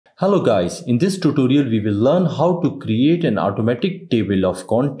Hello guys, in this tutorial we will learn how to create an automatic table of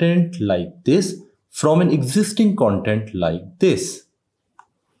content like this from an existing content like this.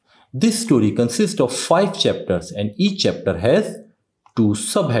 This story consists of 5 chapters and each chapter has 2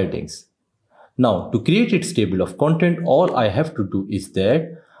 subheadings. Now to create its table of content, all I have to do is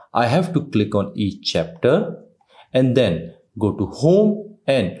that I have to click on each chapter and then go to home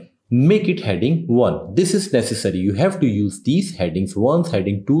and make it heading 1. This is necessary. You have to use these headings 1s,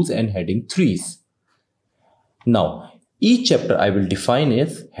 heading 2s and heading 3s. Now, each chapter I will define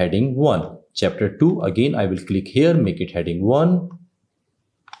as heading 1. Chapter 2, again I will click here, make it heading 1.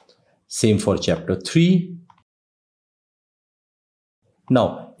 Same for chapter 3.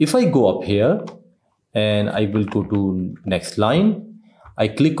 Now, if I go up here and I will go to next line, I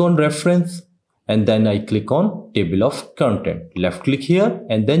click on reference. And then I click on table of content. Left click here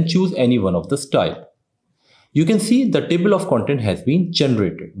and then choose any one of the style. You can see the table of content has been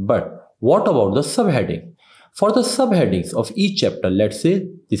generated. But what about the subheading? For the subheadings of each chapter, let's say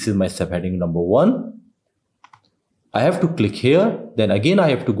this is my subheading number 1. I have to click here. Then again I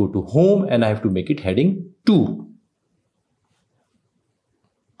have to go to home and I have to make it heading 2.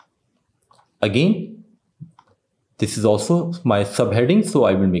 Again, this is also my subheading, so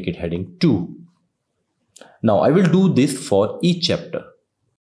I will make it heading 2. Now I will do this for each chapter.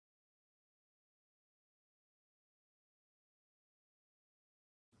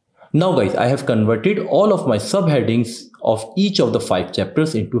 Now guys, I have converted all of my subheadings of each of the 5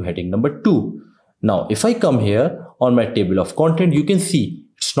 chapters into heading number 2. Now if I come here on my table of content, you can see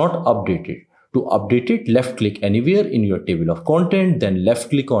it's not updated. To update it, left click anywhere in your table of content, then left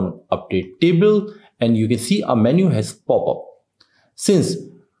click on update table and you can see a menu has pop up. Since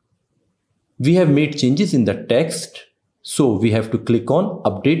we have made changes in the text, so we have to click on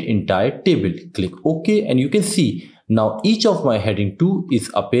update entire table. Click OK and you can see now each of my heading 2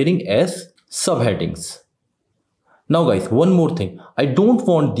 is appearing as subheadings. Now guys, one more thing. I don't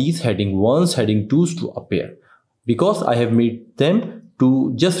want these heading 1s, heading 2s to appear because I have made them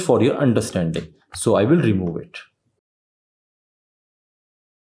to just for your understanding. So I will remove it.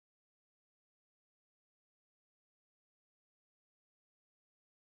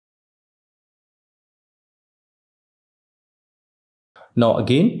 Now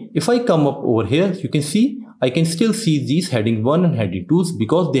again, if I come up over here, you can see I can still see these heading 1 and heading 2s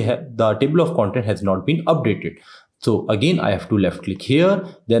because they have the table of content has not been updated. So again, I have to left click here,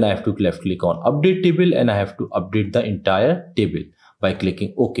 then I have to left click on update table and I have to update the entire table by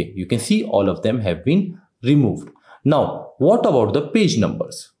clicking OK. You can see all of them have been removed. Now, what about the page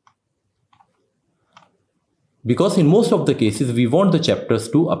numbers? Because in most of the cases, we want the chapters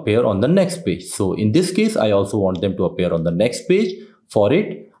to appear on the next page. So in this case, I also want them to appear on the next page. For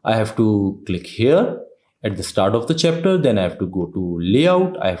it, I have to click here at the start of the chapter. Then I have to go to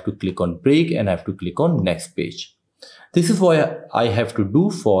layout. I have to click on break and I have to click on next page. This is what I have to do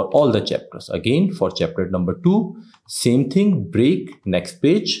for all the chapters. Again, for chapter number 2, same thing, break, next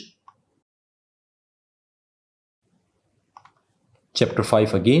page. Chapter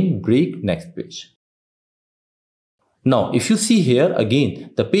 5 again, break, next page. Now, if you see here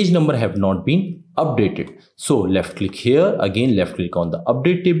again, the page number have not been updated. So left click here, again left click on the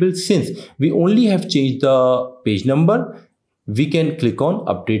update table. Since we only have changed the page number, we can click on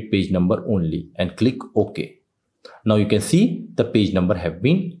update page number only and click OK. Now you can see the page number have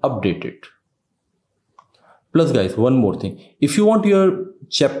been updated. Plus guys, one more thing. If you want your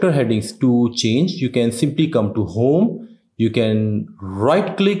chapter headings to change, you can simply come to home. You can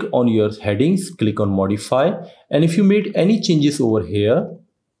right click on your headings, click on modify. And if you made any changes over here,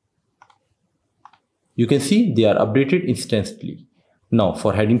 you can see they are updated instantly. Now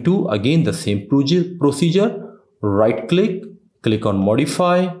for heading 2, again the same procedure, right click, click on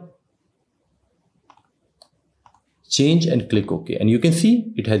modify, change and click OK. And you can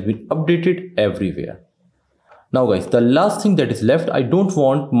see it has been updated everywhere. Now guys, the last thing that is left, I don't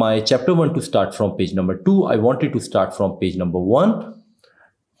want my chapter 1 to start from page number 2. I want it to start from page number 1.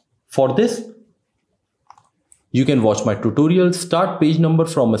 For this, you can watch my tutorial, start page number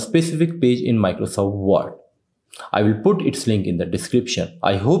from a specific page in Microsoft Word. I will put its link in the description.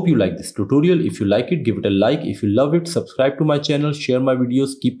 I hope you like this tutorial. If you like it, give it a like. If you love it, subscribe to my channel, share my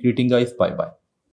videos. Keep creating guys. Bye bye.